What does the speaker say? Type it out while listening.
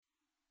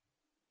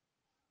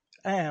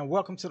And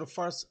welcome to the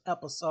first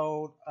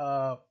episode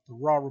of the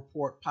Raw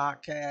Report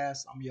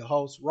podcast. I'm your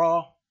host,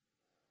 Raw,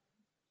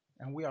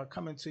 and we are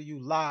coming to you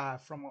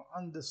live from an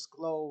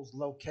undisclosed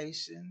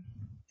location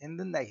in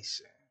the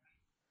nation.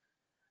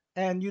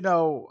 And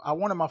I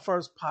wanted my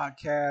first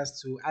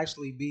podcast to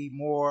actually be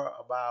more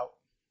about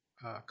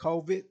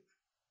COVID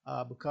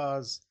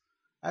because,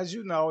 as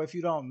you know, if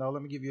you don't know,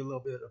 let me give you a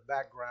little bit of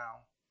background.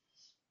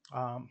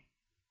 Um,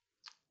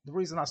 the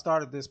reason I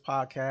started this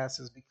podcast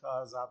is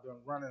because I've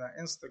been running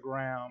an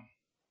Instagram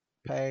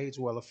page,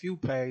 well, a few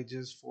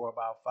pages for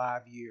about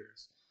 5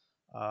 years.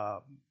 Uh,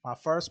 my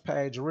first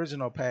page,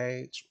 original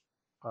page,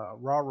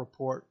 Raw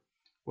Report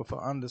with an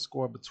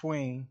underscore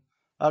between,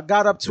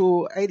 got up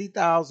to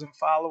 80,000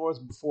 followers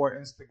before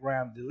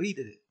Instagram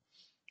deleted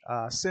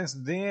it. Since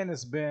then,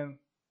 it's been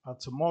a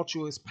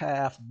tumultuous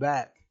path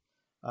back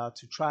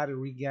to try to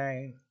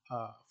regain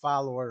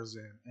followers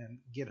and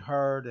get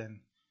heard.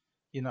 And,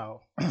 you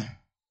know,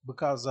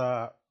 because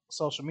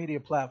social media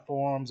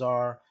platforms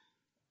are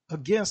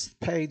against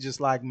pages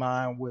like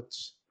mine,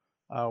 which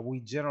we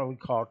generally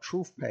call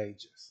truth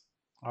pages.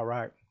 All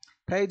right.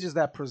 Pages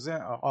that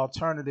present an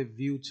alternative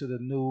view to the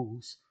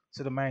news,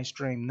 to the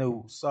mainstream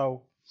news.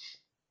 So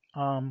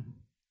um,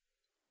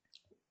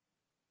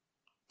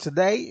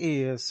 today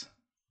is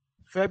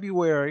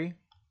February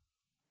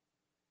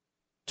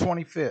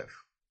 25th,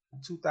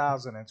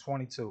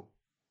 2022.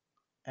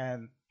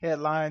 And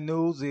headline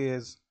news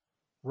is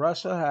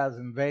Russia has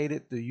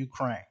invaded the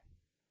Ukraine.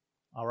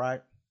 All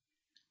right.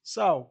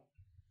 So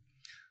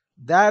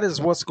that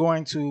is what's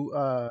going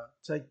to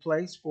take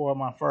place for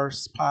my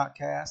first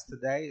podcast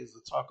today is to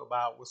talk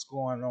about what's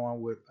going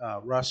on with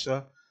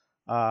Russia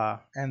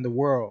and the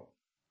world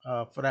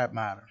for that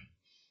matter.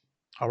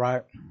 All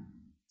right.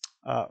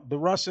 The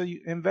Russia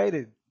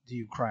invaded the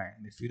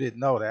Ukraine. If you didn't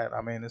know that,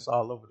 I mean, it's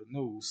all over the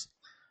news.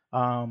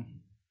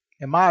 Um,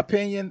 in my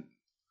opinion,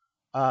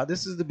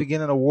 this is the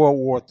beginning of World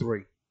War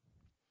III.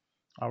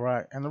 All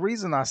right. And the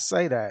reason I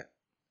say that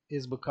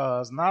is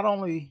because not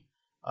only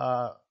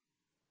uh,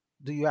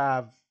 do you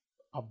have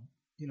a,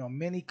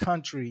 many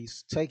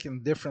countries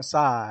taking different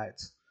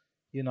sides.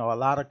 A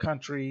lot of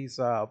countries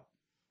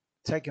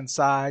taking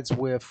sides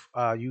with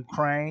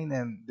Ukraine,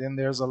 and then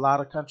there's a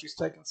lot of countries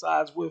taking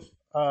sides with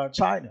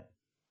China.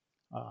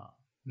 Uh,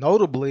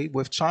 Notably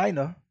with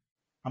China,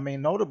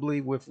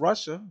 notably with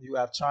Russia, you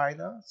have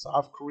China,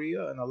 South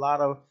Korea, and a lot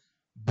of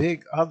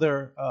big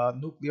other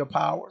nuclear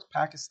powers,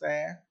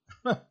 Pakistan.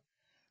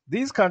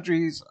 These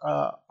countries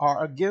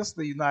are against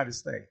the United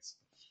States.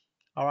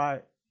 All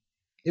right.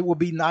 It would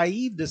be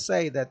naive to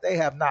say that they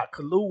have not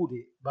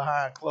colluded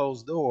behind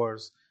closed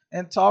doors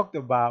and talked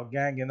about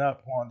ganging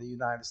up on the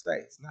United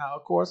States. Now,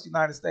 of course, the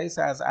United States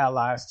has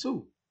allies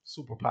too,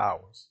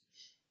 superpowers.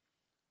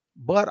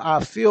 But I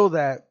feel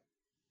that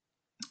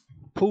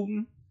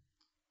Putin,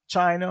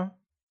 China,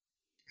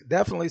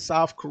 definitely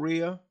South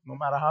Korea, no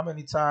matter how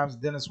many times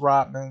Dennis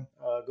Rodman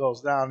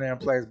goes down there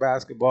and plays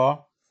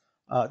basketball,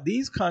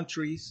 these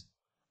countries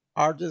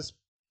are just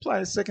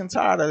plain sick and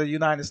tired of the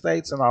United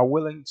States and are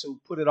willing to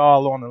put it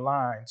all on the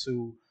line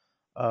to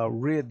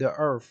rid the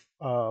earth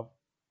of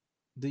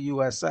the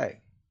USA.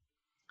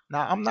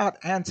 Now, I'm not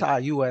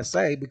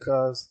anti-USA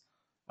because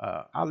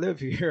I live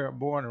here,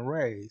 born and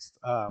raised.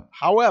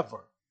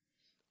 However,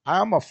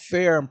 I'm a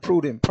fair and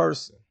prudent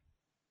person,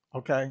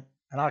 okay?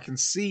 And I can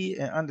see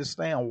and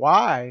understand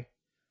why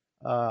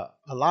a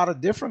lot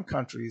of different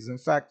countries, in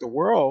fact, the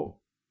world,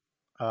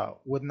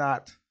 would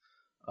not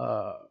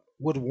uh,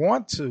 would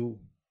want to,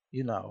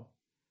 you know,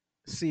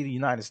 see the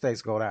United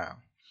States go down.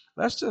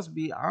 Let's just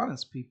be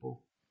honest,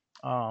 people.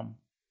 Um,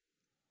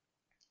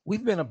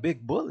 we've been a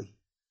big bully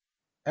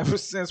ever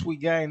since we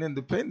gained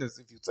independence.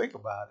 If you think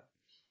about it,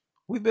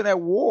 we've been at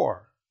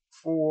war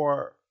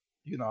for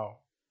you know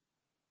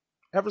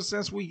ever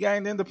since we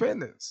gained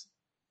independence.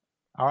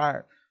 All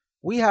right,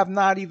 we have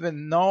not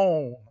even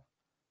known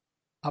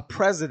a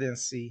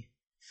presidency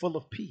full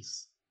of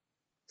peace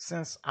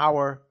since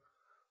our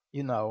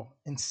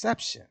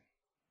inception.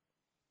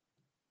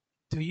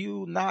 Do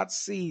you not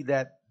see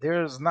that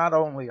there's not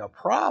only a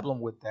problem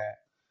with that,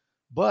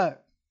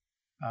 but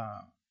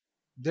uh,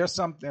 there's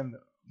something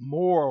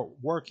more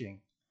working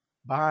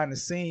behind the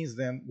scenes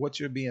than what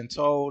you're being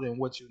told and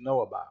what you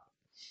know about.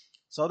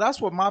 So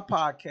that's what my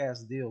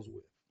podcast deals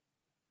with.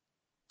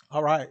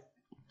 All right.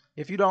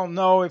 If you don't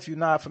know, if you're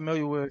not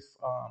familiar with,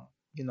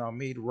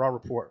 me, the Raw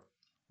Report,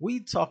 we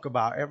talk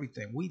about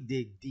everything. We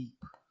dig deep.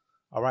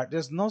 All right.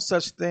 There's no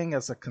such thing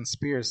as a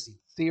conspiracy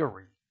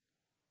theory.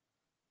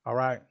 All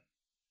right.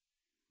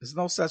 There's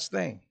no such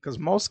thing because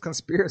most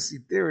conspiracy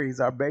theories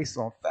are based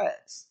on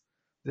facts.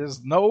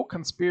 There's no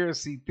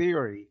conspiracy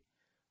theory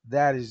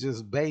that is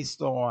just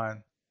based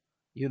on,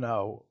 you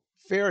know,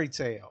 fairy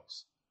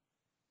tales.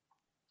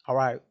 All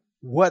right.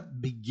 What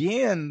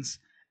begins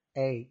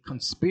a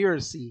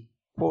conspiracy,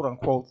 quote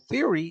unquote,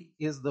 theory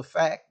is the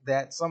fact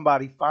that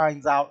somebody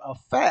finds out a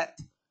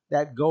fact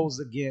that goes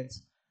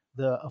against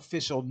the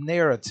official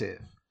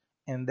narrative.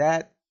 And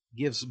that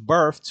gives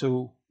birth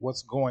to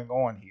what's going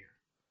on here.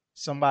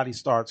 Somebody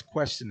starts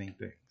questioning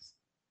things.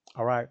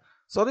 All right.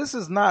 So this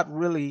is not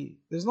really,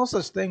 there's no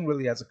such thing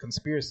really as a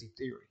conspiracy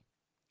theory.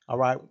 All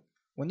right.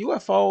 When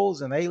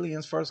UFOs and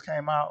aliens first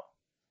came out,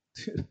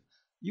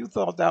 you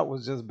thought that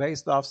was just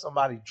based off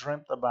somebody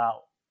dreamt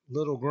about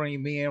little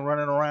green men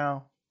running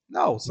around.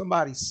 No,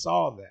 somebody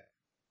saw that.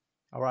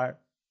 All right.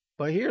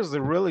 But here's the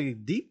really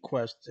deep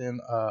question,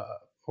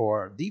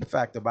 or deep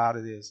fact about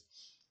it is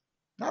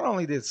not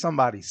only did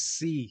somebody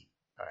see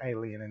an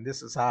alien, and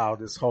this is how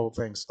this whole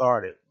thing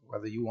started,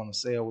 whether you want to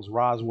say it was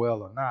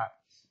Roswell or not,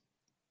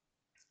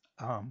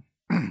 um,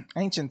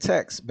 ancient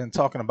texts been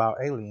talking about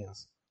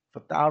aliens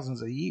for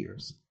thousands of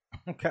years.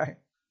 Okay.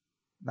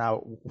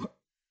 Now,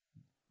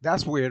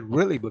 that's where it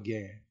really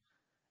began.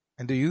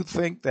 And do you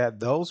think that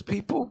those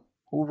people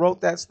who wrote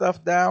that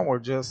stuff down were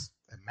just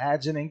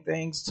imagining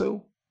things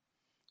too?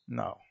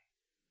 No,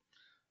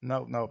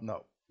 no, no,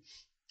 no.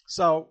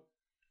 So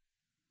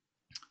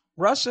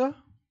Russia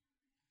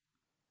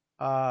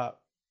uh,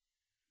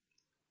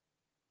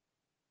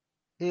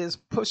 is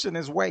pushing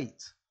his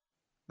weight.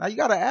 Now you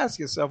got to ask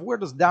yourself, where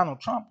does Donald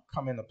Trump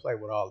come into play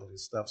with all of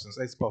this stuff? Since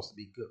they're supposed to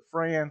be good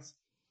friends,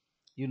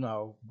 you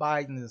know,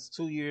 Biden is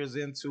 2 years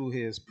into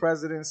his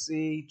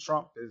presidency.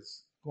 Trump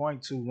is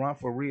going to run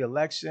for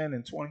re-election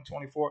in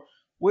 2024,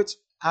 which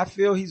I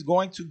feel he's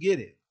going to get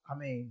it. I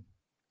mean,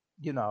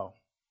 you know,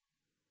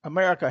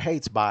 America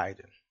hates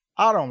Biden.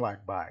 I don't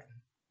like Biden.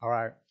 All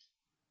right.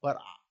 But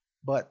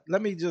but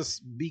let me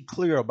just be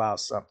clear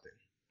about something.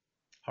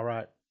 All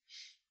right.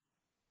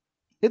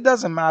 It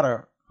doesn't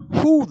matter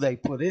who they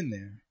put in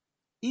there.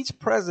 Each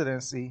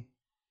presidency,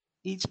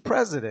 each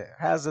president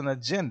has an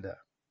agenda,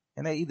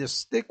 and they either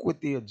stick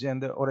with the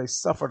agenda or they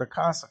suffer the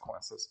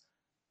consequences,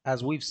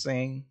 as we've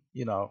seen,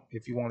 you know,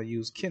 if you want to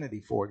use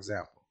Kennedy, for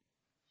example.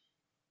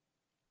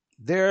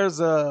 There's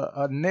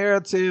a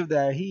narrative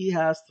that he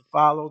has to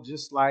follow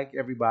just like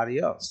everybody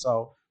else.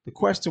 So the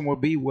question will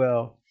be,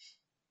 well,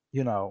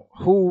 you know,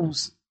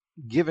 who's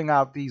giving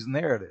out these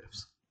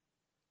narratives?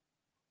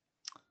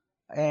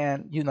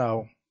 And, you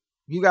know,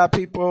 you got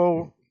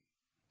people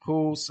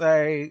who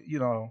say, you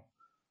know,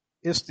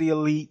 it's the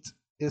elite,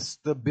 it's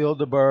the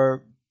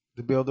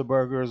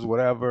Bilderbergers,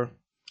 whatever,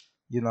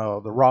 you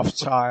know, the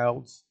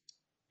Rothschilds,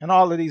 and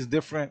all of these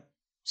different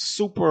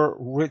super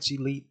rich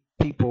elite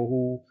people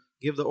who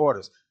give the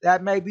orders.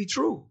 That may be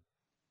true,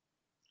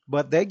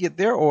 but they get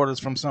their orders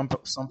from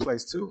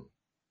someplace too.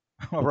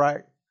 All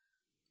right,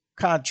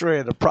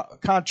 contrary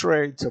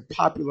to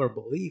popular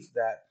belief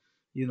that,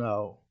 you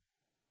know,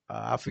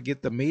 I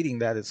forget the meeting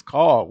that it's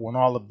called when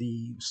all of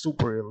the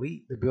super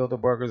elite, the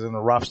Bilderbergers and the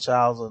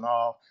Rothschilds and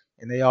all,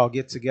 and they all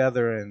get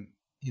together and,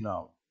 you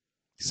know,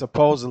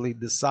 supposedly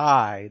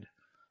decide,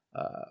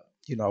 uh,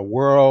 you know,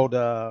 world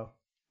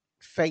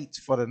fate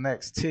for the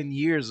next 10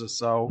 years or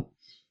so.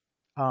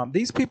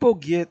 These people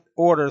get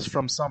orders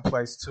from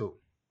someplace too.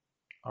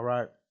 All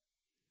right.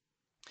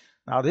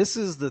 Now, this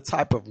is the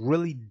type of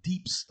really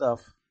deep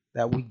stuff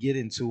that we get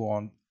into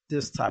on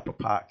this type of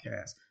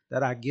podcast,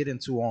 that I get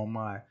into on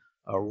my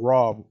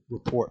Raw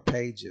Report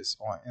pages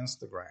on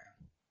Instagram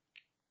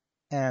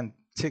and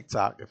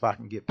TikTok if I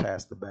can get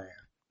past the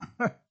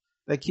ban.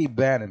 They keep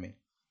banning me.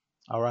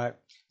 All right.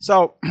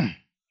 So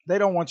they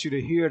don't want you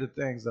to hear the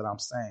things that I'm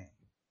saying.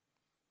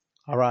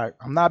 All right.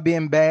 I'm not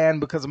being banned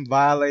because I'm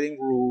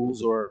violating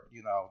rules or,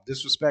 you know,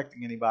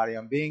 disrespecting anybody.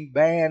 I'm being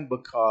banned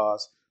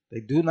because they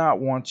do not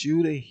want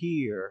you to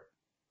hear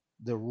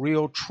the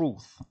real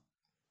truth.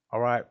 All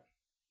right.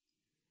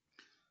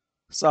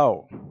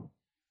 So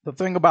the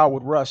thing about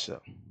with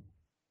Russia,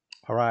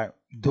 all right,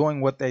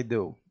 doing what they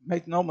do,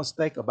 make no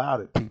mistake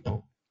about it,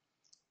 people.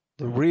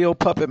 The real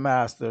puppet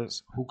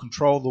masters who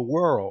control the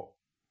world,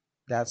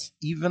 that's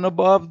even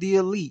above the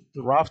elite,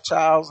 the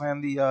Rothschilds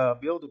and the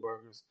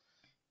Bilderbergers,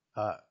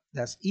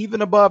 that's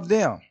even above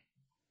them.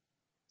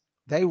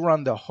 They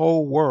run the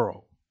whole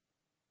world.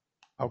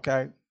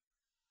 Okay.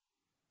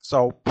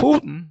 So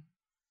Putin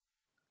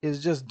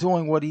is just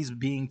doing what he's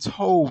being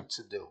told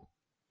to do.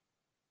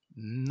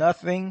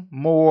 Nothing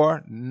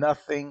more,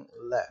 nothing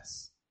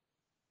less.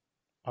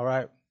 All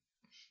right.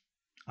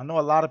 I know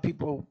a lot of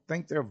people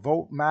think their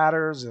vote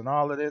matters and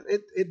all of this.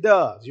 It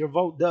does. Your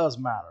vote does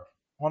matter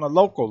on a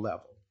local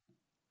level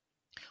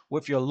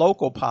with your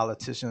local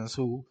politicians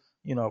who,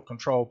 you know,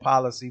 control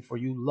policy for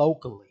you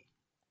locally.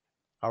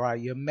 All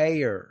right. Your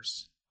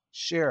mayors,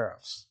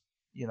 sheriffs,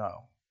 you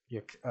know,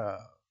 your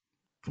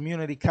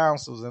community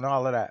councils and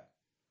all of that.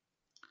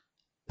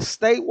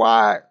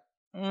 Statewide,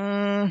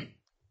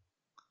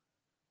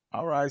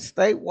 all right,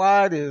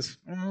 statewide is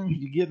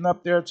you're getting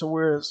up there to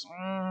where it's,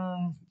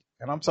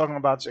 and I'm talking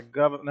about your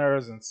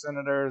governors and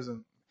senators,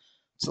 and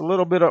it's a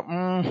little bit of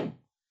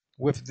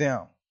with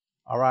them.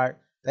 All right,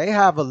 they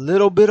have a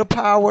little bit of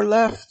power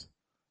left.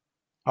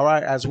 All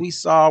right, as we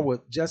saw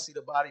with Jesse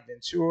the Body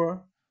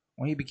Ventura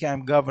when he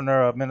became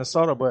governor of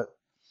Minnesota, but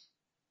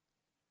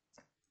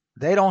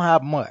they don't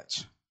have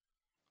much.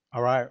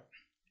 All right,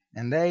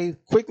 and they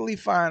quickly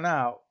find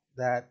out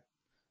that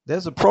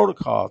there's a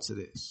protocol to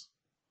this.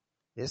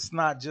 It's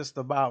not just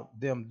about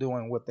them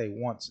doing what they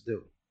want to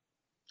do.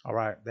 All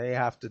right. They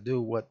have to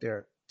do what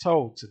they're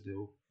told to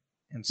do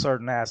in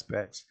certain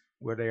aspects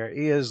where there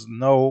is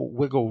no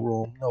wiggle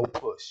room, no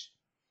push.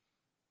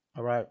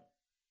 All right.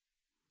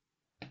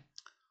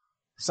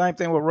 Same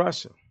thing with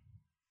Russia.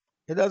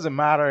 It doesn't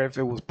matter if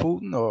it was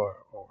Putin or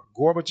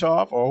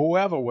Gorbachev or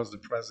whoever was the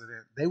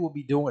president, they will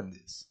be doing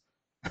this.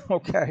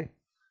 Okay.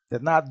 They're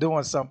not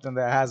doing something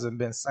that hasn't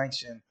been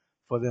sanctioned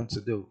for them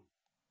to do.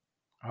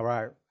 All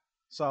right.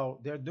 So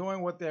they're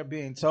doing what they're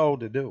being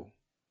told to do.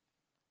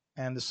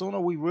 And the sooner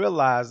we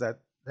realize that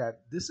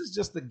this is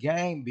just a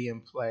game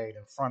being played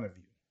in front of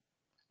you.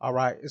 All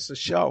right. It's a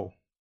show.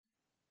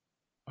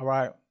 All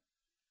right.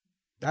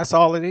 That's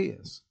all it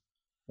is.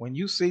 When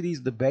you see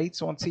these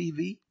debates on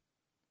TV,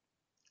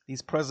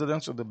 these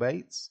presidential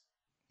debates,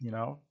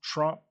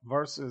 Trump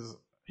versus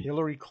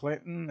Hillary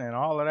Clinton and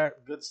all of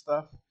that good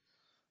stuff,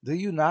 do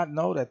you not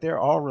know that they're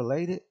all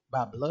related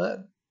by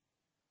blood?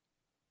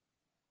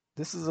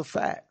 This is a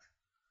fact.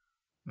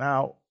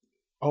 Now,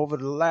 over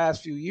the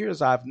last few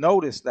years, I've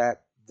noticed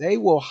that they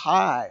will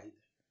hide.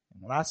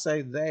 When I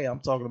say they,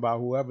 I'm talking about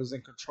whoever's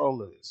in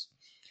control of this.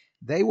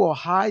 They will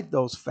hide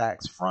those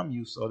facts from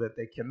you so that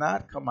they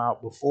cannot come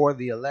out before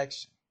the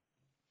election.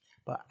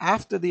 But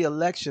after the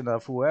election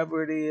of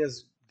whoever it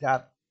is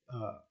got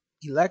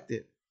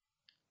elected,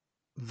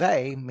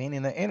 they,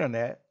 meaning the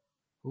internet,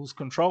 who's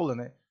controlling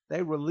it,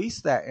 they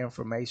release that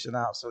information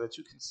out so that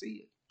you can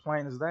see it,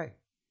 plain as day.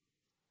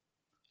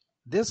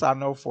 This I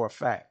know for a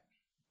fact.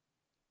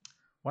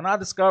 When I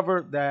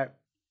discovered that,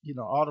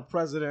 all the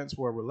presidents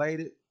were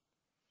related,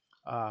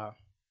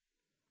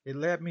 it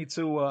led me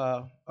to,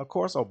 of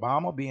course,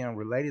 Obama being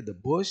related to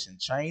Bush and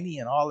Cheney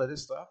and all of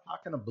this stuff. How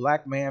can a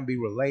black man be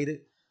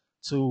related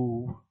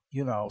to,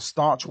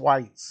 staunch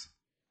whites?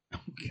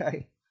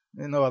 Okay,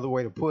 there's no other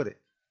way to put it.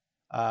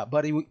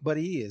 But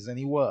he is, and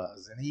he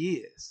was, and he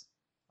is.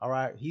 All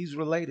right, he's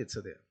related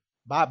to them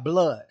by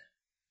blood.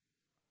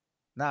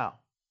 Now,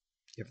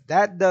 if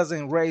that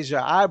doesn't raise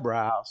your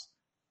eyebrows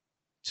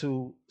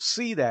to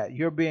see that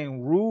you're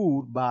being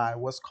ruled by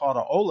what's called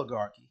an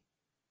oligarchy,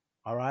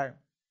 all right,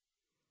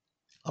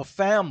 a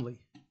family,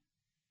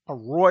 a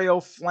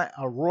royal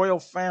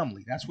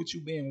family. That's what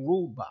you're being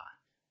ruled by,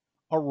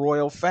 a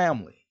royal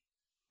family,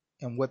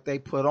 and what they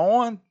put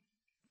on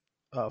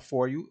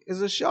for you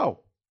is a show.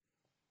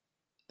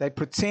 They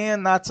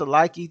pretend not to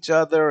like each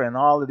other and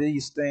all of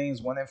these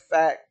things when in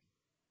fact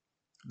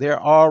they're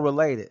all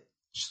related.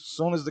 As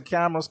soon as the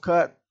camera's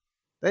cut,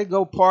 they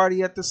go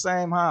party at the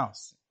same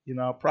house.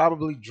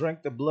 Probably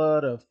drink the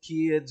blood of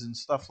kids and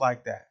stuff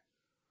like that.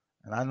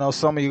 And I know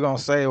some of you are going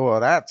to say, well,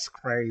 that's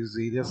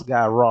crazy. This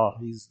guy raw.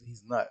 He's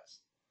nuts.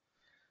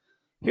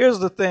 Here's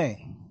the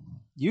thing.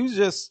 You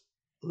just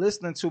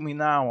listening to me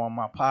now on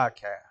my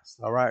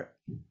podcast, all right?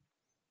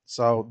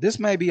 So this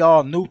may be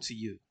all new to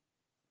you.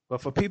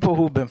 But for people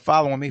who've been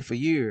following me for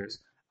years,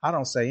 I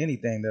don't say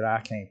anything that I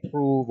can't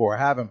prove or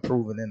haven't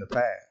proven in the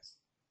past.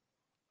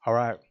 All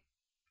right?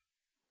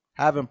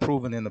 Haven't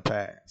proven in the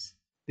past.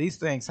 These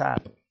things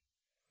happen.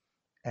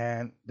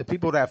 And the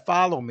people that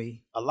follow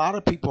me, a lot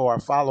of people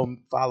follow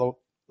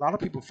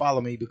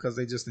me because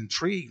they just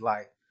intrigued,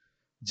 like,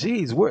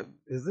 geez, what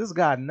is this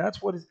guy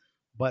nuts? What is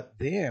but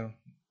then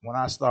when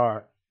I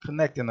start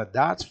connecting the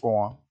dots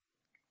for them,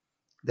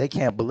 they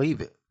can't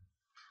believe it.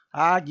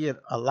 I get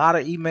a lot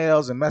of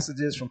emails and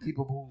messages from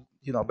people who,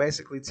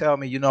 basically tell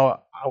me,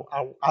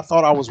 I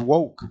thought I was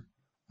woke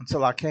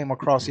until I came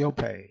across your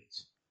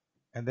page.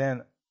 And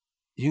then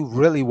you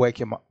really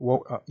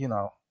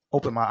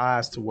open my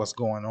eyes to what's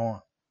going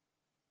on.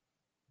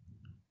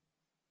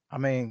 I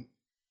mean,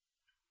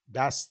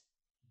 this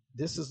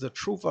is the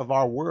truth of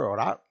our world.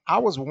 I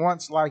was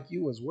once like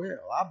you as well.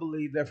 I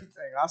believed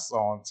everything I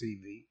saw on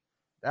TV.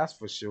 That's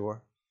for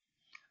sure.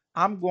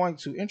 I'm going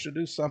to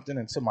introduce something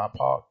into my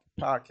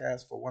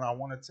podcast for when I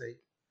want to take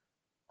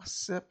a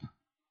sip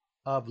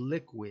of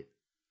liquid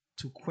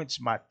to quench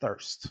my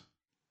thirst.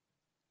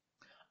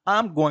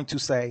 I'm going to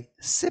say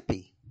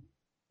sippy,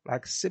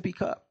 like sippy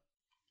cup.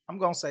 I'm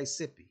going to say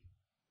sippy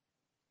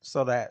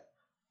so that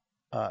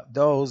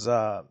those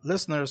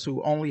listeners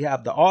who only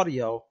have the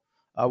audio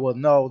will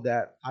know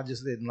that I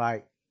just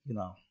didn't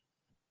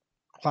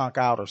clunk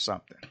out or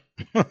something.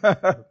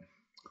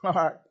 All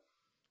right.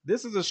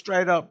 This is a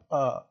straight up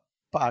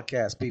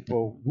podcast,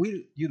 people.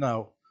 We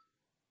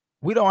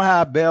don't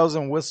have bells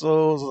and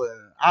whistles.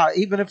 And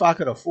even if I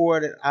could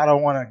afford it, I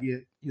don't want to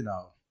get,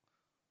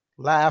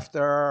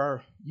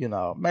 laughter,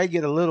 may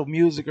get a little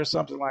music or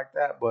something like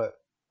that. But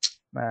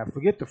man,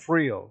 forget the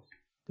frills.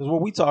 Because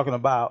what we talking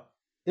about,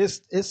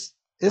 it's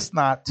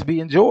not to be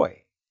enjoyed.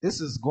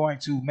 This is going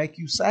to make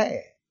you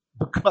sad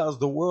because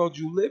the world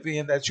you live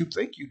in that you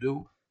think you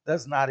do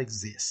does not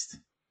exist.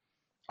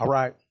 All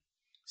right.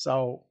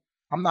 So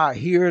I'm not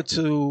here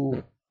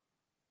to,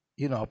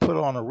 put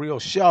on a real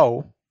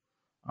show.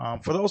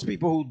 For those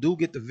people who do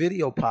get the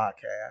video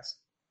podcast,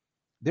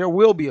 there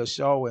will be a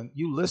show, and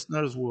you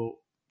listeners will,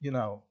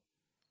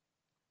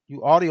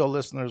 you audio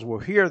listeners will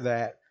hear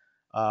that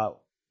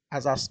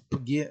as I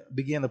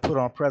begin to put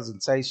on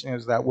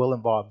presentations that will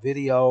involve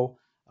video,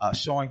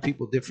 showing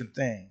people different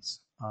things.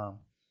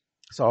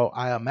 So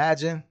I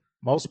imagine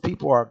Most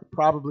people are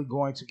probably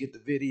going to get the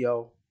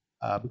video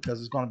because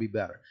it's going to be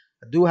better.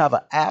 I do have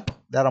an app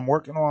that I'm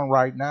working on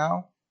right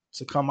now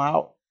to come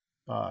out,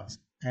 uh,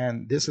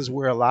 and this is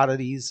where a lot of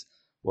these,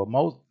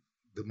 well,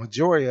 the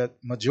majority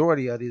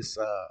of this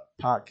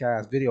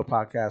video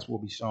podcast will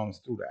be shown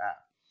through the app.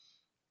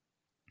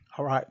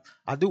 All right,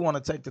 I do want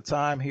to take the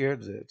time here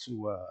to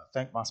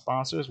thank my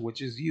sponsors,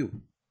 which is you.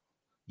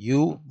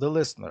 You, the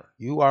listener,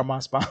 you are my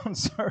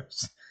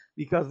sponsors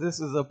because this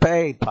is a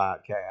paid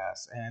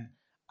podcast and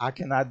I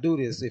cannot do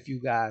this if you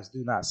guys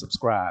do not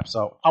subscribe.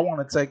 So I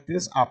want to take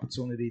this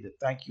opportunity to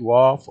thank you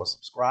all for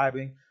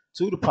subscribing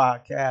to the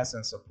podcast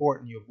and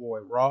supporting your boy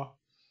Raw.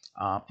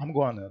 I'm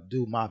going to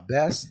do my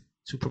best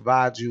to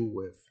provide you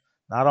with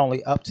not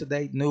only up to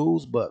date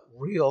news, but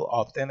real,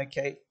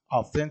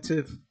 authentic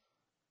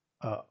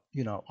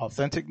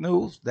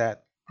news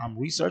that I'm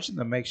researching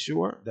to make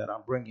sure that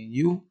I'm bringing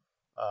you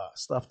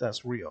stuff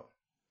that's real.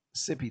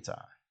 Sippy time.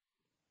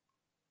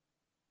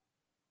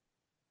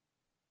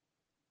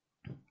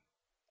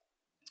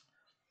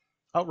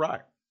 All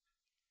right.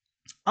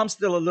 I'm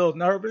still a little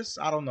nervous.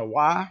 I don't know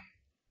why,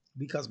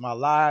 because my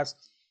lives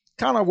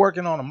kind of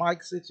working on a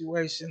mic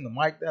situation. The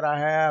mic that I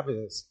have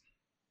is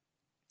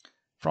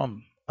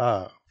from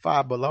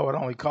Five Below. It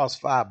only costs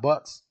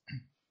 $5.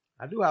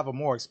 I do have a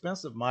more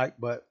expensive mic,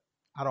 but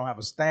I don't have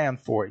a stand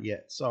for it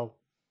yet. So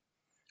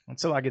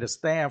until I get a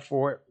stand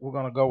for it, we're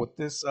going to go with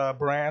this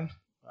brand.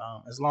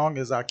 As long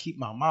as I keep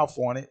my mouth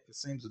on it, it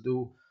seems to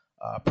do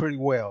pretty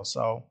well.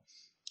 So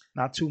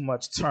not too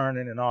much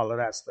turning and all of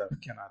that stuff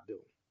can I do.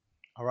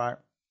 All right.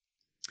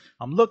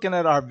 I'm looking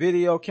at our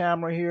video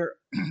camera here.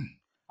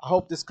 I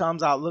hope this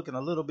comes out looking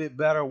a little bit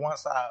better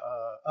once I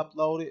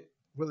upload it.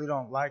 Really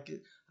don't like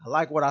it. I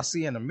like what I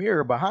see in the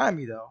mirror behind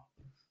me, though.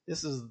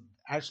 This is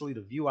actually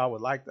the view I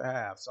would like to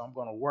have. So I'm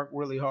going to work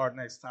really hard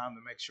next time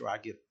to make sure I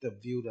get the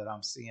view that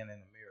I'm seeing in the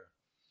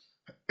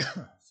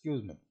mirror.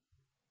 Excuse me.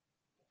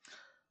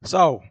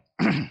 So,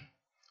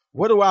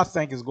 what do I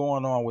think is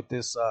going on with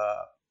this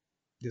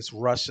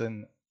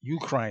Russian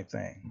Ukraine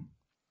thing?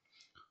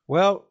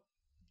 Well,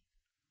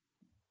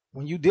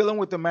 when you're dealing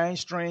with the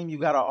mainstream, you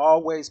got to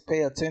always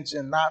pay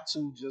attention not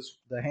to just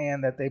the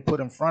hand that they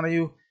put in front of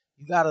you.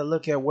 You got to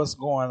look at what's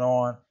going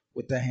on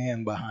with the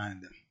hand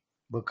behind them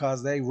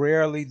because they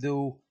rarely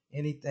do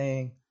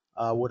anything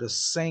with a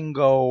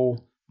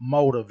single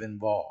motive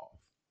involved.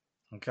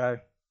 Okay.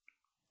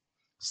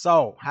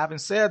 So, having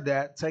said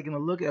that, taking a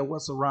look at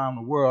what's around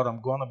the world,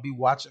 I'm going to be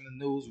watching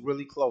the news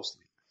really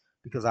closely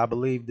because I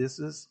believe this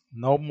is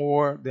no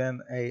more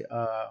than a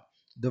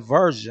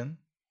diversion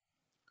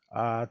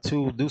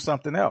to do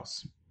something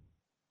else.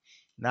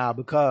 Now,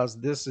 because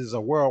this is a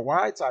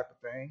worldwide type of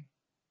thing,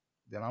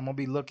 then I'm going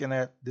to be looking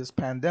at this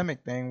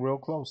pandemic thing real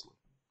closely.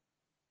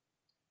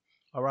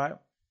 All right.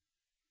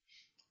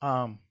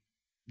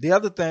 The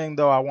other thing,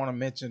 though, I want to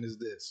mention is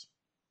this.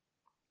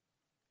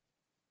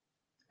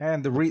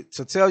 And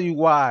to tell you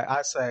why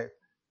I say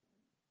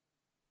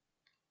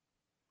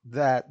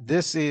that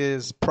this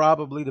is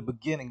probably the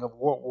beginning of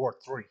World War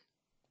III.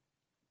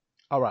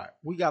 All right.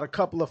 We got a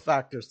couple of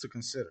factors to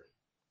consider.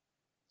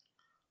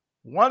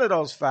 One of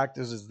those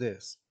factors is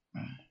this.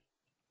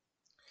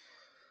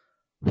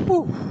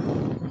 Whew.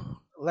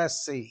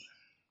 Let's see.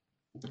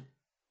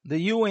 The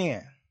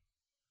UN,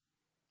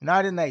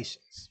 United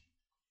Nations.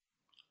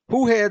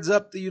 Who heads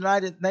up the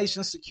United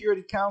Nations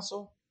Security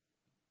Council?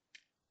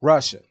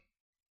 Russia.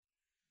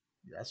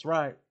 That's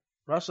right.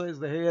 Russia is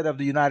the head of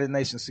the United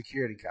Nations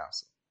Security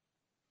Council.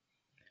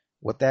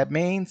 What that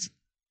means,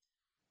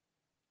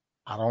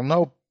 I don't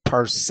know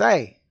per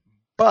se,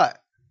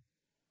 but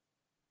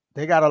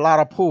they got a lot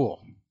of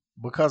pull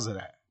because of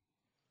that.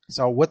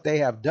 So what they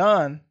have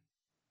done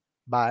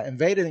by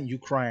invading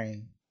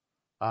Ukraine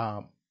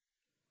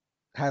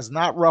has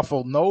not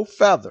ruffled no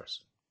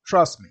feathers.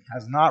 Trust me,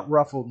 has not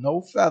ruffled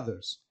no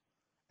feathers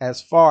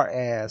as far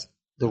as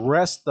the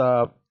rest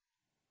of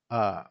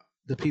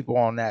the people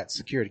on that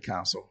Security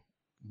Council,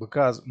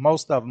 because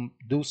most of them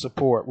do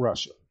support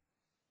Russia.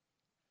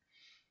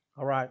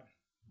 All right.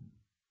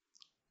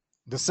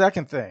 The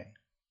second thing,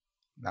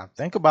 now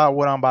think about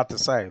what I'm about to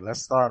say.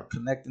 Let's start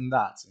connecting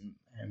dots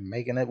and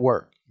making it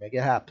work, make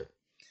it happen.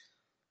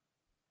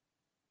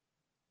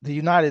 The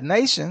United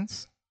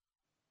Nations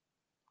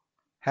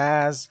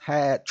has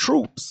had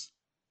troops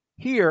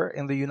here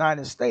in the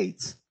United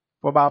States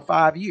for about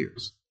 5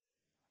 years.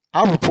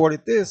 I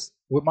reported this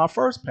with my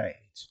first page.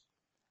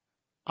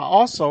 I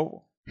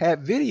also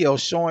had videos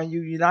showing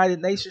you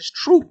United Nations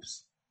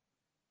troops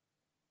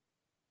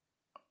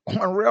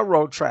on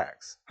railroad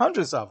tracks,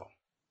 hundreds of them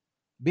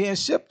being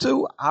shipped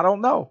to, I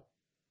don't know.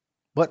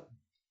 But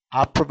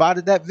I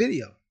provided that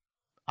video.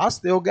 I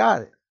still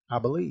got it, I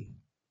believe.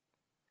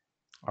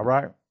 All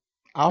right.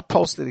 I'll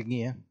post it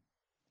again.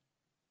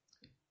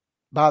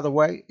 By the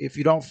way, if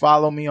you don't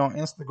follow me on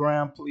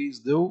Instagram, please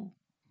do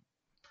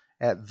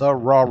at The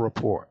Raw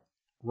Report.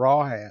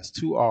 Raw has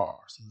 2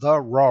 R's. The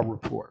Raw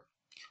Report.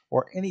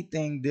 Or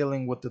anything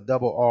dealing with the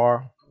double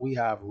R. We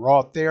have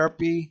Raw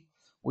Therapy.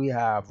 We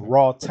have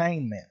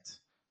Rawtainment.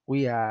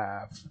 We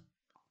have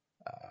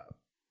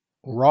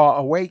Raw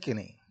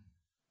Awakening.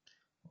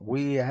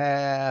 We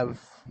have,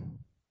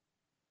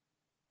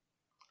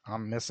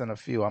 I'm missing a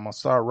few. I'm going to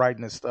start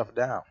writing this stuff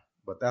down,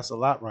 but that's a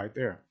lot right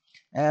there.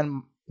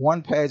 And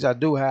one page I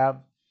do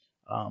have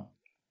um,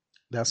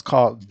 that's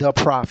called The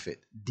Prophet,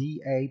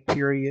 DA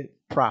period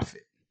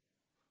Prophet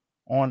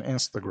on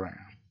Instagram.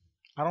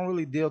 I don't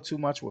really deal too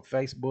much with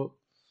Facebook,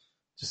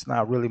 just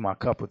not really my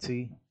cup of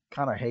tea.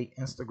 Kind of hate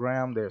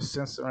Instagram. They're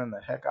censoring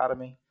the heck out of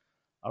me.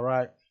 All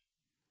right.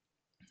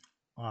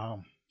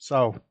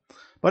 So,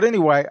 but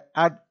anyway,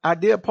 I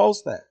did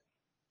post that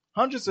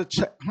hundreds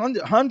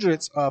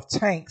of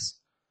tanks,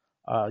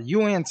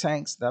 UN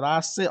tanks that I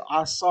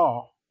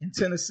saw in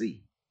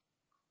Tennessee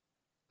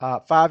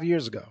 5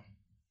 years ago.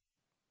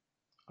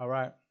 All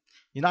right,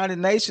 United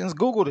Nations,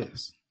 Google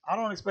this. I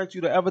don't expect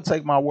you to ever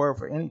take my word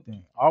for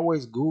anything.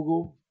 Always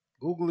Google.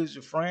 Google is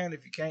your friend.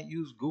 If you can't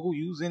use Google,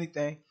 use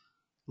anything.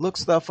 Look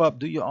stuff up.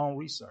 Do your own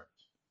research.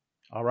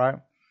 All right,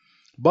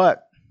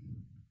 but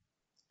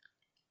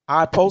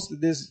I posted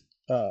this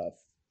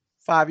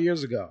 5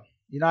 years ago.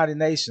 United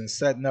Nations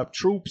setting up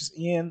troops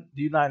in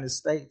the United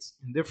States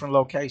in different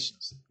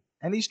locations.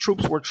 And these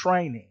troops were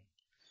training.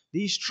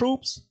 These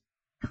troops,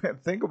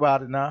 think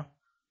about it now.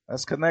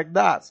 Let's connect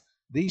dots.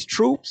 These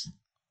troops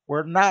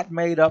were not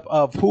made up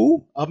of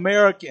who?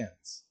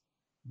 Americans.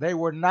 They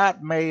were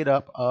not made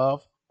up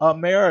of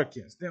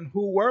Americans. Then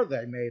who were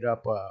they made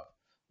up of?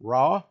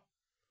 Raw?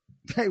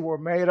 They were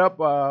made up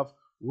of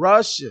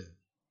Russian,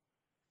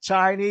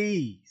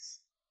 Chinese,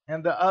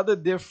 and the other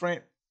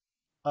different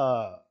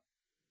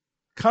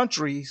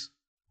countries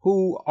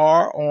who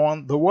are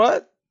on the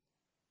what?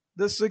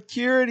 The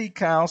Security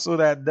Council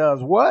that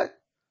does what?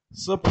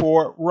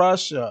 Support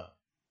Russia.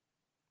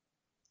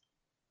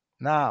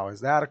 Now, is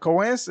that a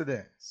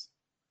coincidence?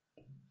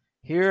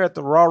 Here at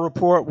the Raw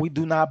Report, we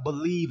do not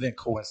believe in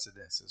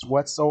coincidences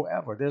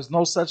whatsoever. There's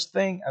no such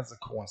thing as a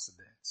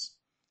coincidence.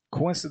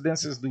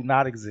 Coincidences do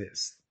not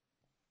exist.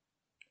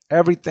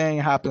 Everything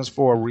happens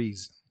for a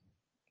reason.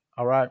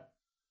 All right?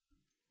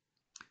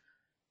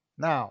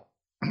 Now,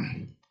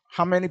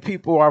 how many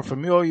people are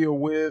familiar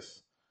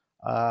with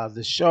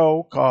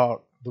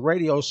the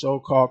radio show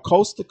called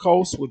Coast to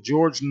Coast with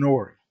George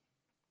Norrie?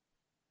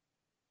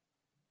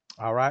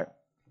 All right.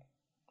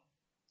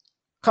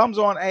 Comes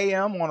on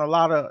AM on in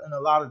a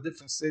lot of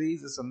different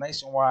cities. It's a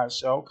nationwide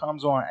show.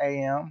 Comes on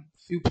AM,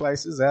 few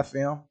places,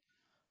 FM.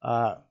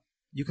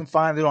 You can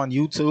find it on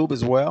YouTube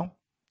as well.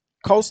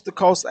 Coast to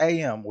Coast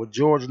AM with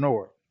George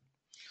Norrie.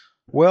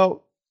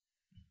 Well,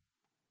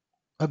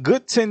 a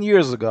good 10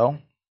 years ago,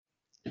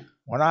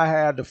 when I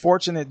had the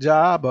fortunate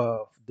job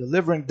of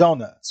delivering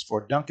donuts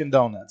for Dunkin'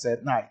 Donuts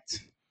at night,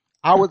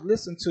 I would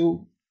listen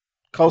to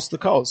Coast to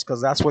Coast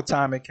because that's what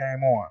time it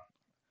came on,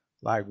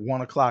 like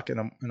 1 o'clock in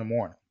the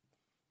morning.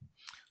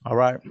 All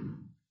right.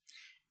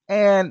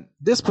 And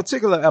this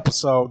particular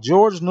episode,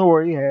 George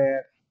Norrie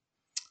had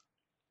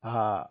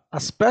a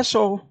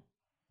special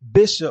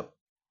bishop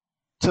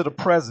to the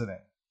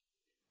president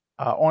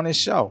on his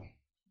show.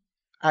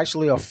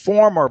 Actually, a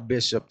former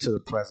bishop to the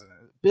president.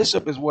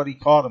 Bishop is what he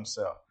called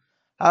himself.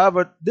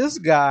 However, this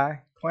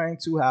guy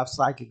claimed to have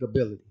psychic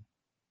ability.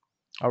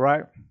 All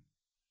right.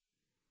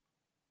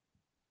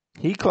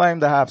 He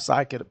claimed to have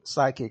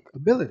psychic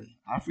ability.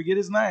 I forget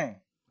his name.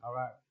 All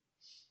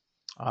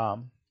right.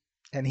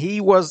 And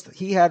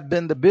he had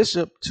been the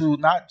bishop to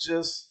not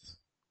just,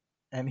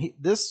 and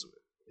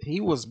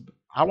he was,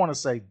 I want to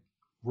say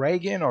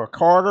Reagan or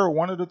Carter,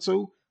 one of the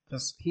two,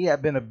 because he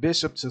had been a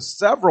bishop to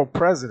several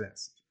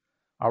presidents.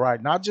 All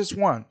right, not just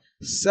one,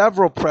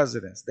 several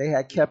presidents. They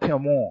had kept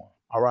him on.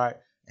 All right,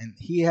 and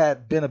he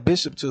had been a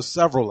bishop to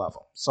several of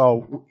them.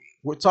 So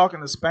we're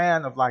talking a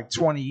span of like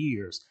 20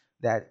 years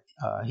that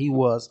he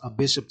was a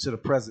bishop to the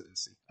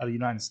presidency of the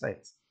United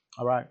States.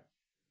 All right.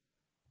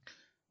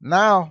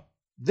 Now,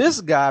 this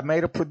guy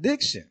made a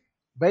prediction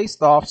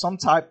based off some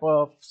type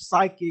of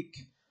psychic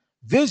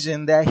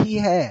vision that he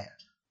had.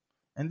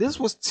 And this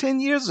was 10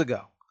 years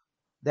ago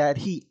that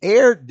he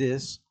aired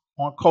this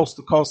on Coast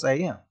to Coast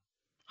AM.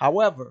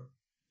 However,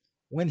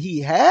 when he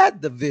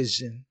had the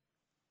vision,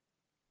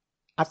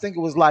 I think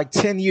it was like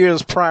 10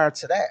 years prior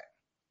to that.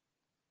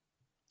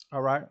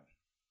 All right.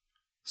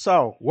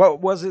 So,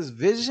 what was his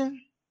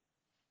vision?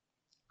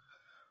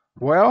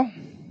 Well,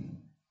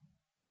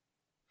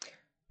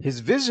 his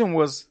vision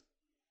was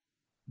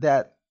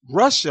that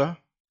Russia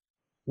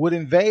would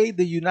invade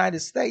the United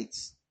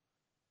States,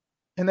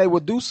 and they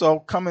would do so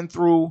coming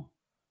through,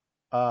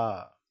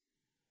 I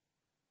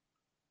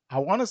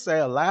want to say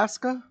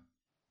Alaska,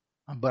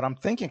 but I'm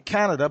thinking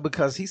Canada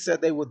because he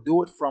said they would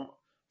do it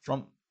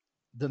from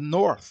the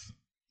north,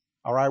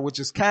 all right, which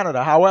is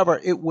Canada. However,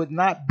 it would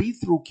not be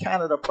through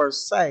Canada per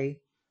se.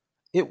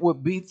 It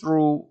would be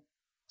through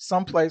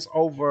someplace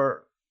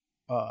over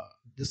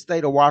the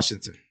state of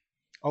Washington,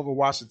 over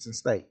Washington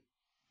State.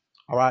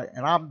 All right,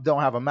 and I don't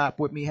have a map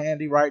with me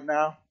handy right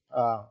now,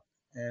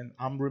 and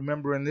I'm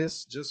remembering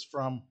this just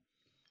from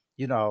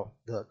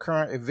the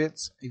current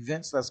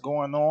events that's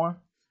going on.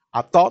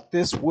 I thought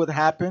this would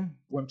happen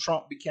when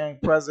Trump became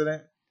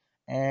president,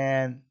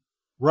 and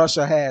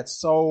Russia had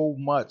so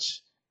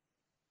much.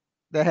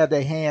 They had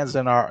their hands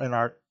in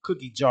our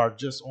cookie jar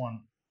just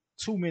on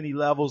too many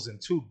levels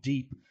and too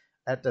deep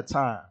at the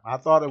time. I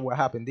thought it would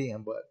happen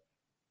then, but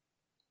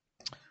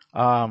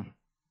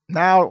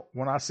now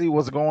when I see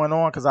what's going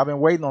on, because I've been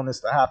waiting on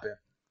this to happen,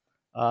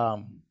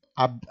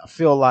 I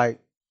feel like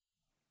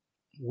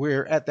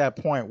we're at that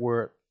point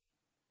where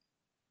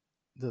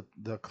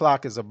the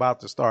clock is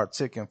about to start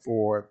ticking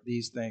for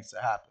these things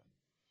to happen.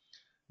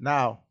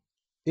 Now,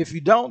 if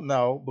you don't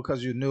know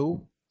because you're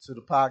new to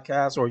the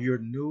podcast or you're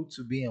new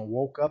to being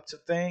woke up to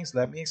things,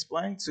 let me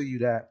explain to you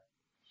that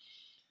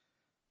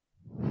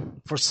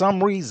for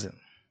some reason,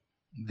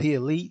 the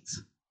elites,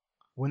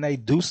 when they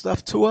do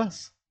stuff to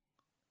us,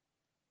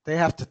 they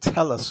have to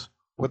tell us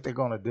what they're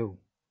going to do.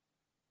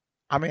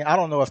 I mean, I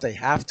don't know if they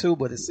have to,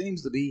 but it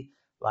seems to be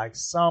like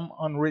some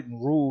unwritten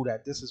rule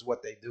that this is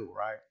what they do,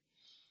 right?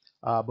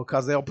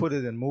 Because they'll put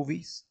it in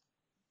movies,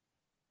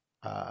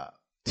 uh,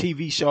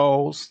 TV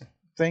shows,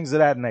 things of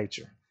that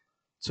nature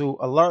to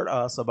alert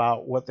us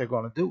about what they're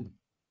going to do.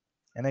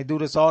 And they do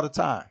this all the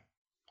time.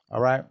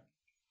 All right.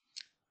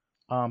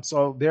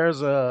 So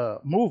there's a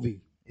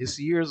movie, it's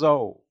years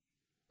old,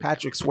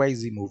 Patrick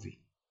Swayze movie.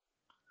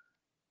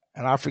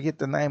 And I forget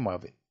the name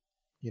of it.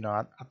 You know,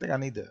 I think I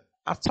need to.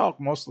 I talk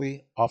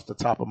mostly off the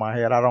top of my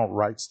head. I don't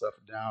write stuff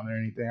down or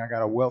anything. I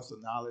got a wealth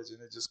of knowledge,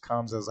 and it just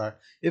comes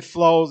it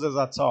flows as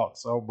I talk.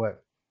 So,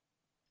 but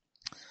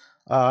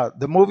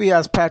the movie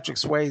has Patrick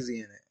Swayze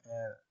in it.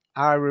 And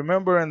I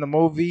remember in the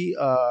movie,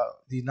 the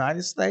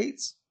United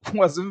States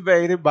was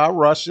invaded by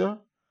Russia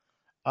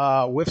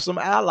with some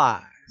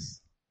allies.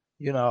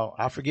 You know,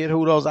 I forget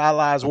who those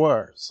allies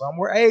were. Some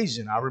were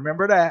Asian. I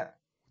remember that,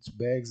 which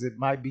begs it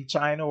might be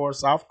China or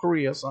South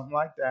Korea, something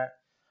like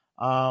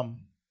that.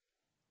 Um,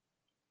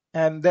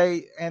 and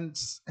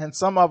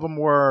some of them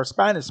were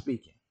Spanish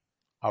speaking.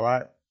 All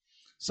right.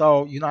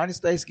 So United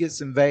States gets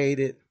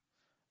invaded.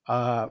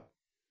 Uh,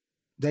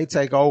 they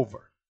take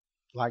over.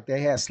 Like they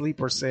had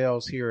sleeper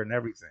cells here and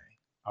everything.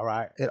 All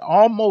right. It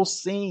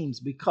almost seems,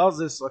 because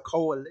it's a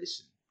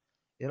coalition,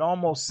 it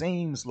almost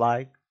seems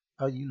like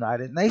a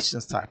United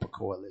Nations type of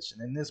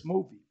coalition in this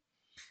movie.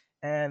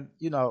 And,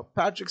 you know,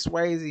 Patrick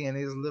Swayze and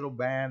his little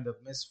band of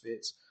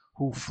misfits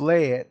who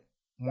fled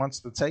once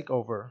the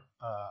takeover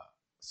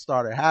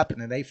started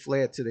happening, they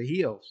fled to the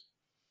hills.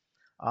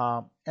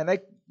 And they,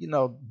 you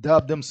know,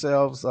 dubbed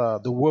themselves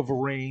the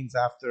Wolverines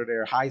after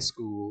their high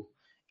school.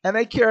 And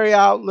they carry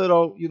out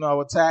little, you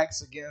know,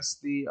 attacks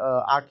against the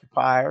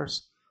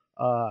occupiers.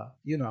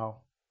 You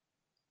know,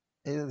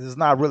 there's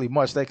not really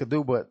much they could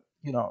do, but,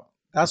 you know,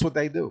 that's what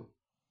they do.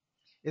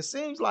 It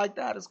seems like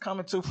that is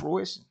coming to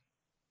fruition.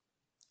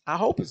 I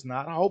hope it's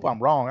not. I hope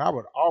I'm wrong. I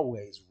would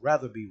always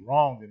rather be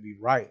wrong than be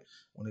right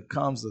when it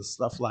comes to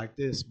stuff like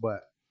this,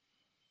 but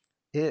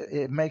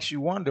it makes you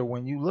wonder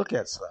when you look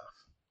at stuff.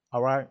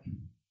 All right.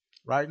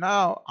 Right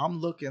now, I'm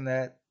looking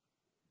at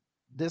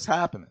this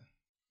happening.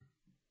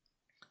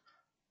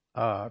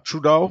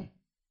 Trudeau,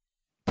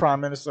 Prime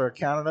Minister of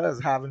Canada,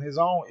 is having his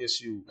own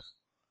issues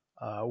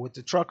with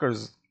the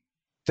truckers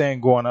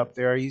thing going up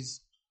there.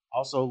 He's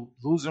also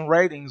losing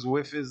ratings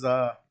with his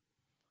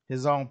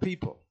own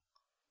people.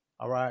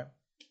 All right.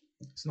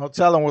 There's no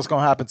telling what's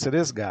going to happen to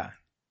this guy.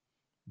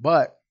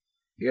 But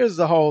here's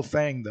the whole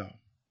thing, though.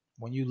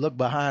 When you look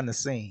behind the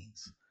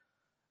scenes,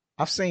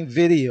 I've seen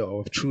video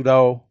of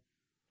Trudeau,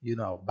 you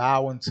know,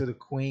 bowing to the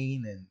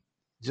Queen, and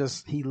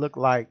just he looked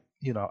like,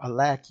 you know, a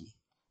lackey,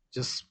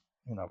 just,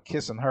 you know,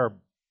 kissing her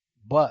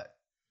butt.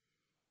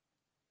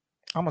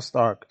 I'm gonna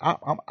start.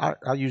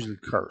 I usually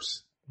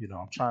curse, you know.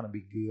 I'm trying to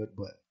be good,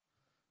 but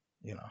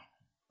you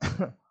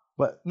know,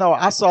 but no,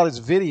 I saw this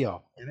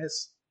video, and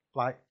it's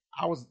like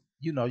I was,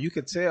 you know, you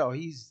could tell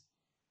he's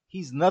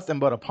nothing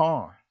but a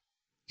pawn.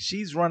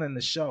 She's running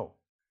the show.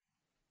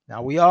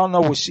 Now we all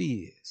know what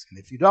she is, and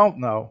if you don't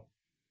know,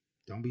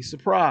 don't be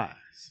surprised.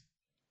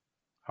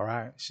 All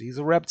right, she's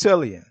a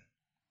reptilian.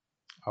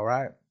 All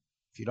right,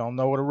 if you don't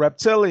know what a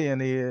reptilian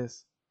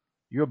is,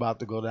 you're about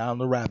to go down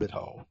the rabbit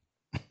hole.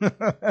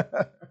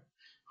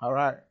 All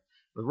right,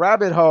 the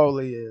rabbit hole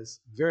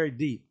is very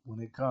deep when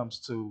it comes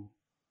to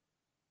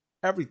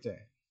everything.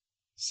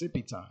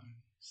 Sippy time,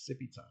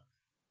 sippy time.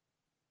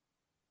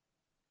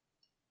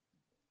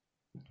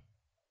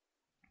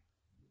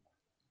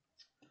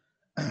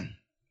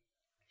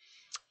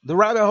 The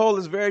rabbit hole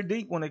is very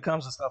deep when it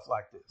comes to stuff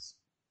like this.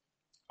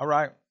 All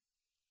right,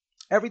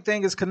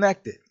 everything is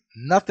connected.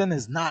 Nothing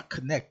is not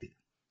connected.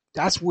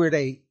 That's where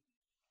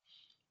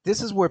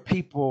this is where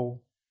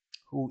people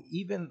who,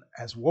 even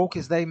as woke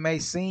as they may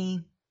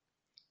seem,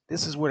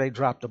 this is where they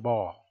drop the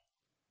ball.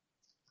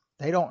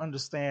 They don't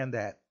understand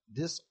that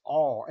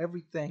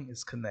everything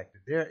is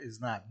connected. There is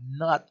not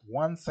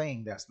one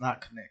thing that's not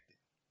connected.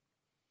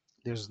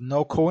 There's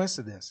no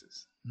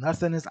coincidences.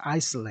 Nothing is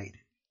isolated.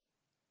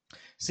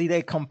 See,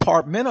 they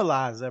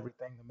compartmentalize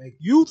everything to make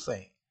you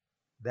think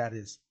that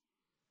is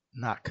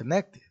not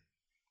connected.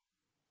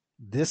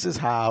 This is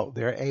how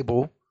they're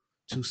able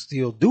to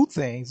still do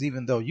things,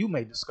 even though you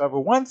may discover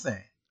one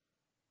thing.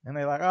 And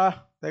they're like,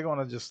 they're going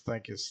to just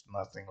think it's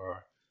nothing,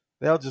 or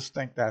They'll just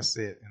think that's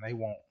it, and they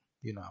won't,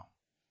 you know.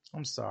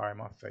 I'm sorry,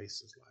 my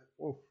face is like,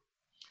 whoa.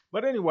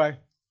 But anyway,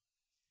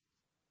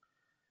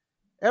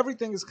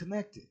 everything is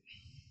connected.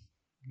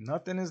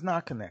 Nothing is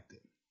not connected.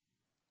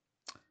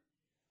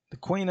 The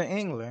Queen of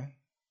England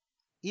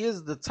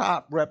is the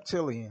top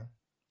reptilian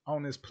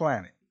on this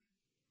planet.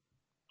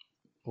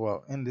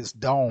 Well, in this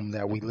dome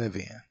that we live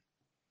in.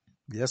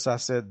 Yes, I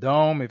said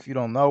dome. If you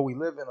don't know, we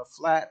live in a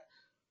flat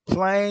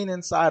plane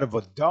inside of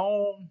a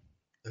dome.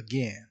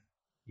 Again,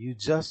 you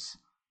just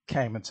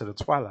came into the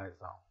Twilight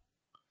Zone.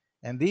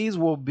 And these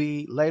will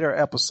be later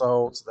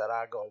episodes that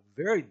I go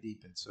very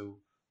deep into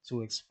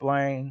to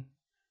explain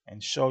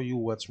and show you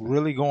what's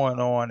really going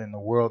on in the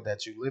world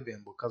that you live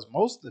in, because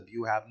most of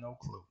you have no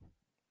clue.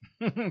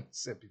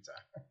 Sippy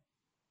time.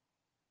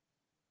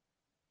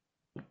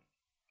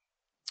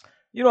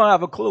 You don't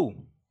have a clue.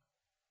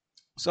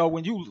 So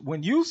when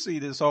you see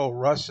this whole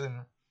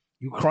Russian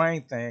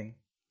Ukraine thing,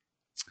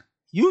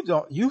 you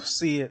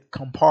see it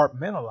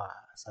compartmentalized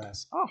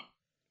as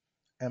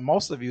and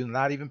most of you are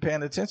not even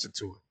paying attention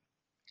to it.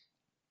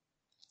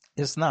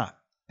 It's not.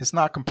 It's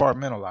not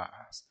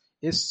compartmentalized.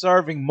 It's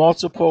serving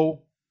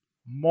multiple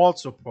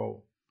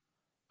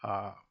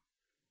uh,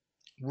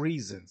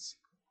 reasons.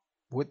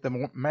 With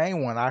the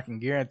main one, I can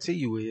guarantee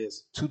you,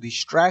 is to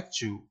distract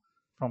you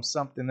from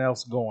something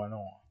else going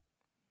on.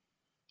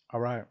 All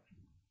right.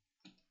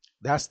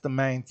 That's the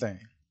main thing.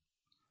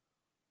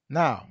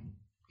 Now,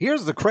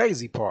 here's the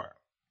crazy part.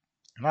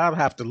 And I'd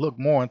have to look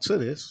more into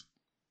this.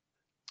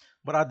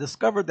 But I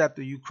discovered that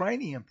the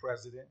Ukrainian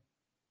president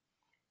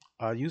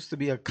used to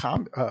be a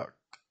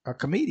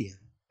comedian.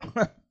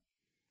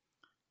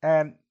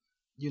 And,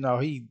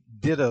 he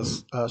did a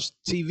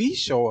TV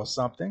show or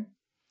something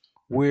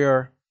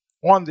where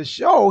on the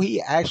show he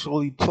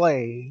actually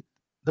played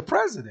the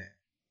president,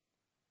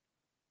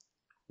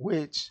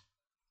 which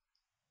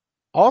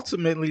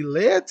ultimately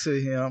led to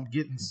him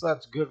getting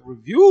such good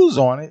reviews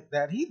on it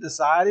that he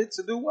decided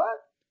to do what?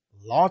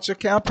 Launch a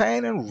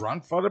campaign and run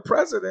for the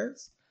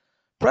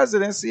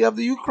presidency of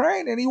the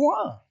Ukraine, and he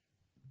won.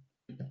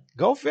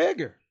 Go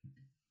figure.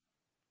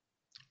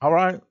 All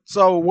right.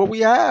 So what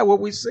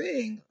we're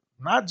seeing,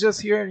 not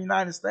just here in the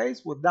United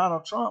States with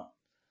Donald Trump,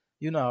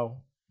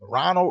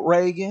 Ronald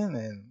Reagan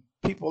and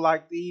people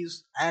like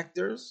these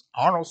actors,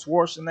 Arnold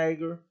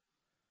Schwarzenegger,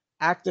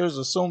 actors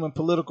assuming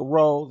political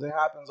roles. It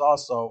happens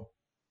also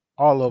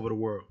all over the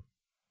world.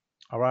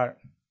 All right.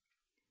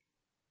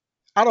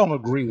 I don't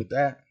agree with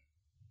that,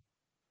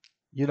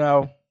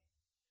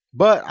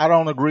 but I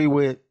don't agree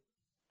with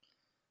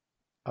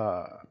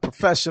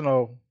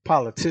professional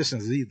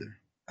politicians either.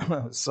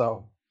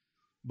 So,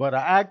 but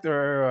an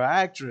actor or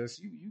actress,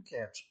 you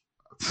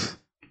can't.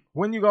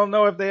 When you gonna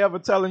know if they ever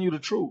telling you the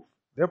truth?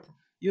 They're,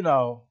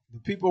 the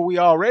people we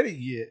already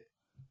get,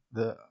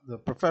 the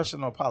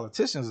professional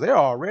politicians, they're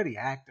already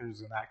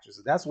actors and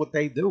actresses. That's what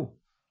they do.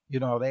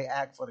 They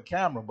act for the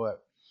camera,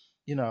 but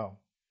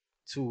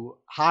to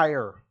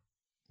hire,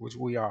 which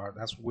we are,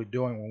 that's what we're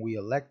doing when we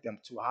elect them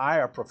to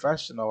hire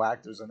professional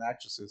actors and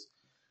actresses.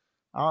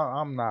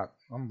 I'm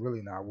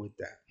really not with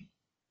that.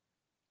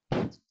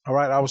 All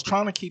right, I was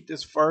trying to keep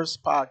this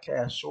first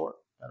podcast short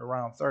at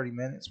around 30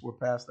 minutes. We're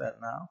past that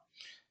now.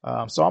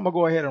 So I'm going to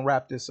go ahead and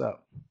wrap this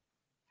up.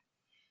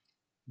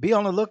 Be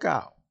on the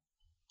lookout.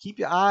 Keep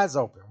your eyes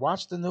open.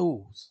 Watch the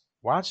news.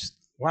 Watch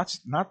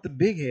not the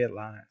big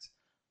headlines.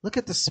 Look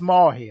at the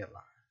small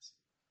headlines.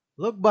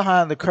 Look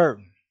behind the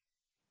curtain.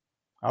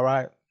 All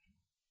right?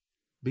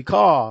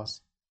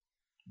 Because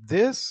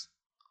this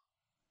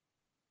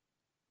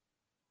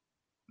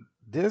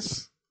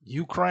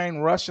Ukraine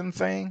Russian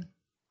thing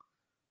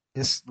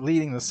is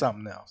leading to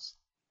something else.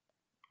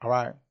 All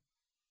right?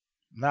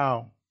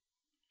 Now,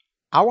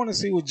 I want to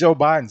see what Joe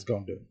Biden's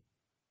going to do.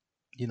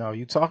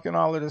 You talking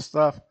all of this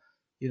stuff,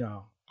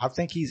 I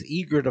think he's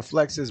eager to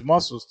flex his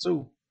muscles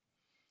too.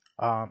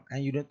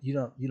 And you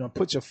don't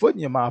put your foot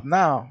in your mouth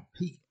now.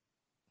 He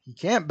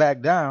can't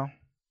back down.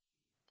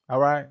 All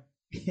right.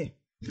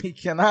 He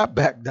cannot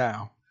back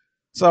down.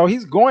 So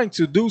he's going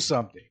to do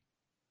something,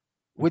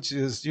 which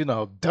is,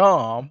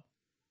 dumb.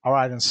 All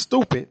right. And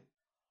stupid.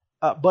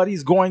 But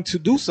he's going to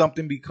do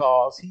something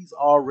because he's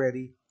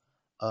already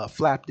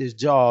flapped his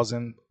jaws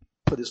and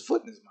put his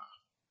foot in his mouth.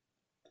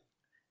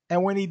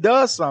 And when he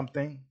does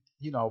something,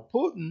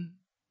 Putin,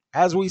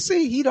 as we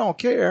see, he don't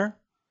care.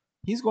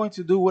 He's going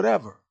to do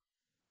whatever.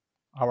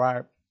 All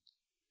right.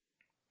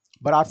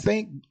 But I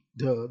think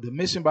the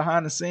mission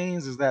behind the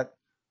scenes is that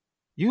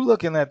you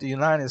looking at the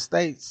United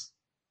States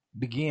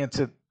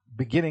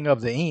beginning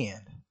of the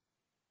end.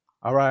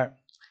 All right.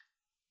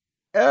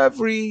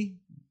 Every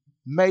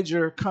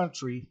major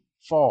country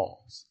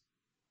falls,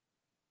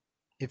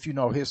 if you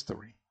know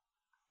history.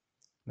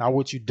 Now,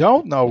 what you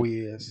don't know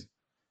is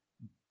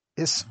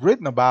it's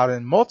written about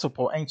in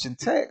multiple ancient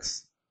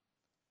texts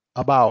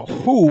about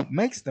who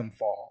makes them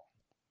fall.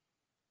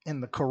 In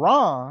the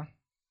Quran,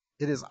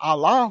 it is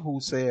Allah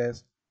who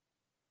says,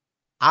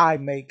 I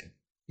make,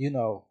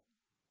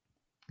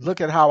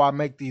 look at how I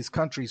make these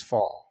countries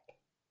fall.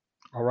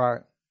 All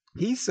right.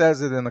 He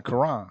says it in the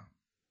Quran.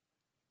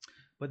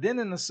 But then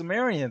in the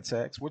Sumerian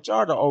texts, which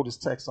are the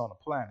oldest texts on the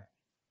planet,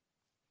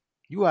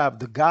 you have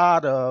the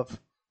God of,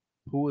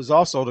 who is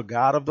also the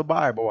God of the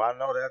Bible. I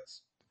know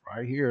that's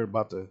right here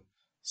about the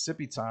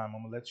sippy time.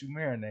 I'm going to let you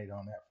marinate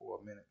on that for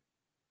a minute.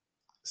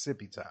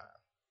 Sippy time.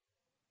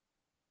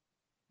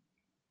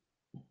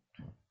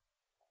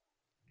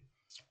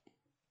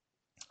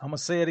 I'm going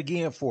to say it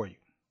again for you.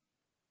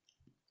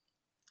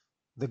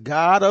 The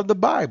God of the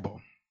Bible,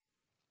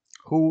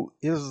 who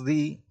is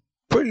the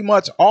pretty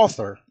much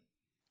author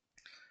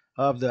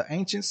of the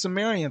ancient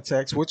Sumerian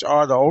texts, which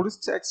are the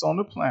oldest texts on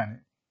the planet,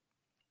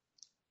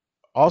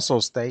 also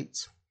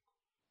states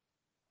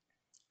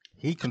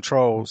he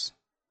controls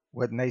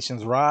what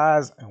nations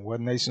rise and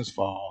what nations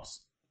falls.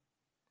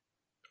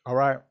 All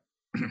right.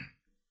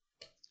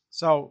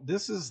 So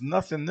this is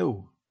nothing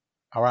new.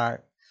 All right.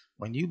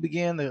 When you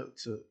begin to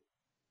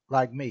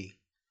like me,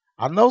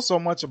 I know so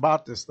much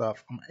about this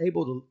stuff. I'm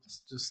able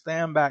to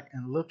stand back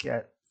and look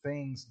at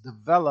things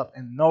develop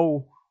and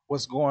know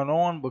what's going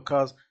on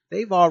because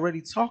they've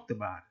already talked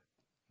about it.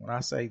 When I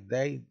say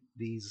they,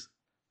 these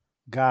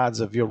gods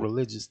of your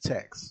religious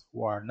texts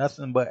who are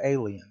nothing but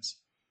aliens.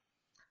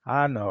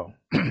 I know.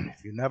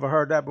 If you never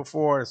heard that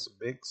before, it's a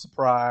big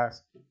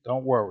surprise.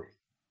 Don't worry.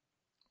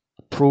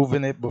 I've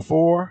proven it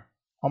before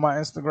on my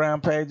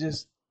Instagram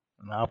pages,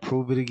 and I'll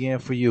prove it again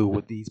for you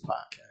with these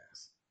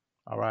podcasts.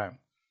 All right.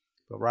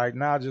 But right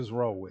now, just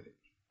roll with it.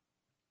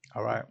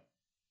 All right.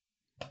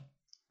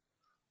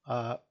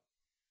 Uh,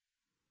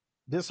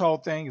 this whole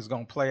thing is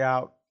going to play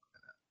out.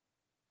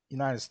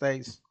 United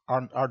States,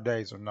 our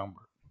days are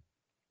numbered.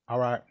 All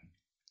right.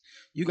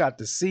 You got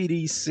the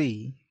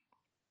CDC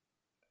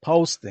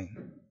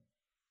posting,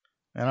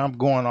 and I'm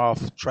going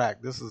off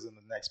track. This is in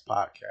the next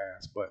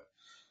podcast, but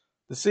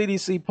the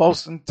CDC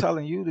posting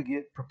telling you to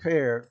get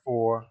prepared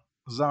for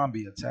a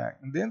zombie attack,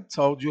 and then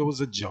told you it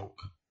was a joke.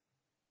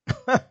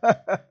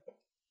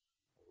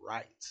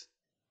 Right.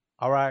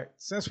 All right.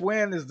 Since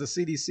when is the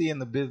CDC in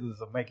the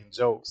business of making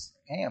jokes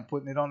and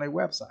putting it on their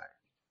website?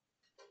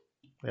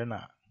 They're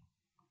not.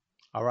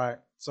 All right.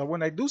 So when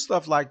they do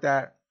stuff like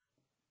that,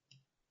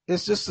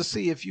 it's just to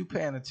see if you're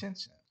paying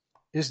attention.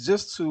 It's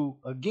just to,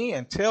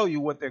 again, tell you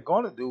what they're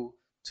going to do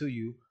to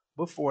you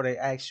before they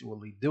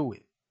actually do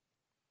it.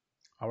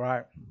 All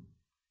right.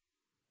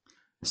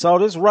 So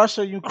this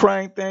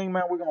Russia-Ukraine thing,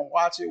 man, we're going to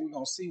watch it. We're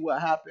going to see what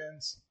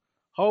happens.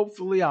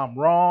 Hopefully I'm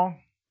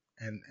wrong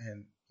and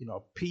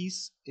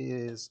peace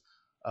is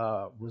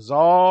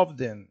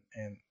resolved and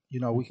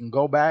we can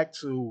go back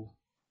to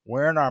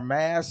wearing our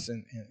masks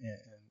and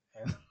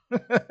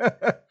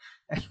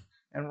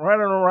and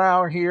running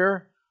around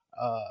here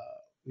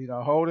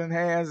holding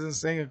hands and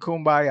singing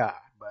kumbaya.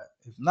 But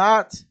if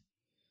not,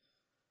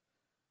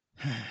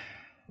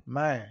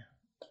 man,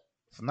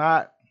 if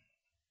not,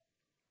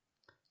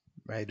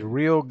 may the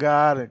real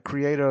God and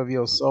creator of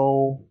your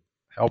soul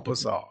help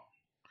us all.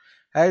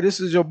 Hey, this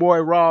is your boy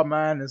Raw,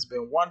 man. It's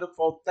been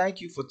wonderful. Thank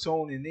you for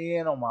tuning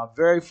in on my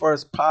very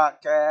first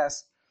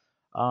podcast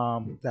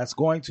that's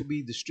going to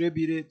be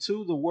distributed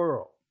to the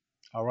world.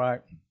 All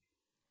right.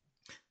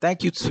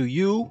 Thank you to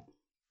you,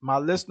 my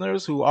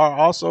listeners, who are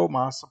also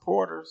my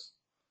supporters.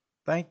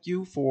 Thank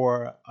you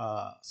for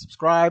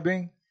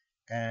subscribing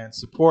and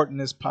supporting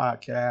this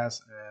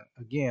podcast. And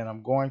again,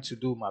 I'm going to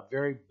do my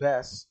very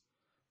best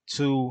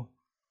to,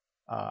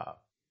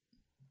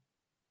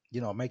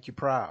 make you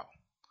proud.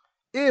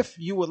 If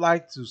you would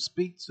like to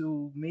speak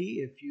to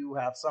me, if you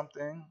have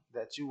something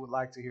that you would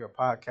like to hear a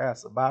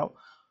podcast about,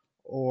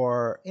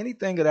 or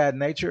anything of that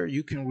nature,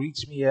 you can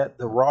reach me at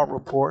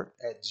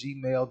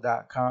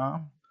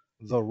therawreport@gmail.com.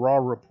 The Raw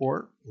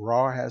Report,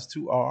 Raw has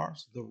 2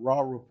 R's, the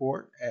Raw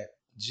Report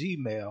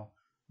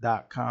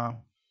 @gmail.com.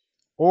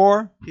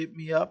 Or hit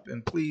me up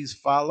and please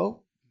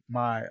follow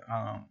my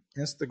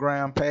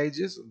Instagram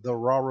pages, The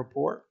Raw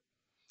Report.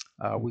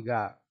 We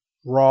got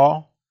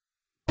Raw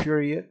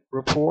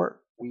Report.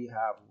 We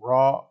have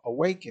Raw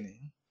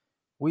Awakening.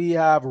 We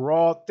have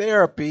Raw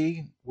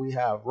Therapy. We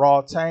have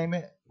Raw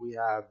Tainment. We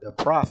have The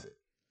Prophet.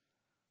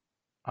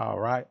 All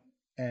right.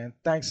 And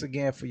thanks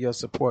again for your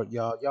support,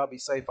 y'all. Y'all be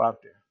safe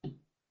out there.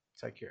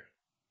 Take care.